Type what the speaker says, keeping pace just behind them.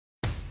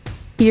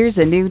Here's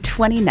a new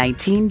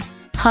 2019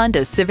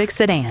 Honda Civic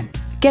sedan.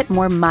 Get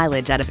more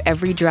mileage out of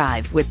every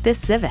drive with this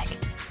Civic.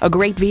 A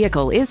great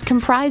vehicle is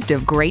comprised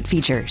of great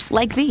features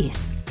like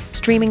these: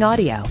 streaming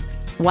audio,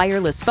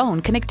 wireless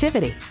phone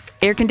connectivity,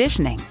 air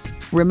conditioning,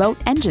 remote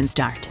engine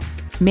start,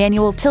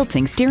 manual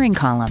tilting steering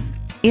column,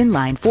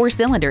 inline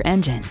 4-cylinder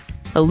engine,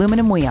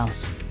 aluminum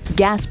wheels,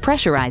 gas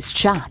pressurized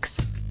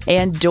shocks,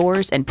 and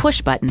doors and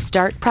push-button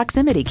start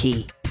proximity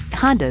key.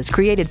 Honda's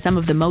created some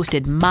of the most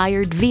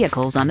admired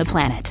vehicles on the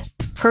planet.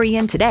 Hurry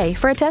in today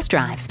for a test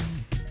drive.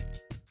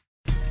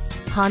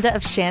 Honda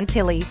of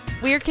Chantilly.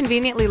 We're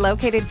conveniently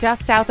located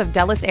just south of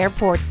Dulles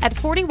Airport at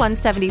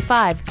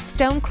 4175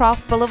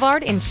 Stonecroft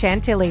Boulevard in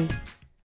Chantilly.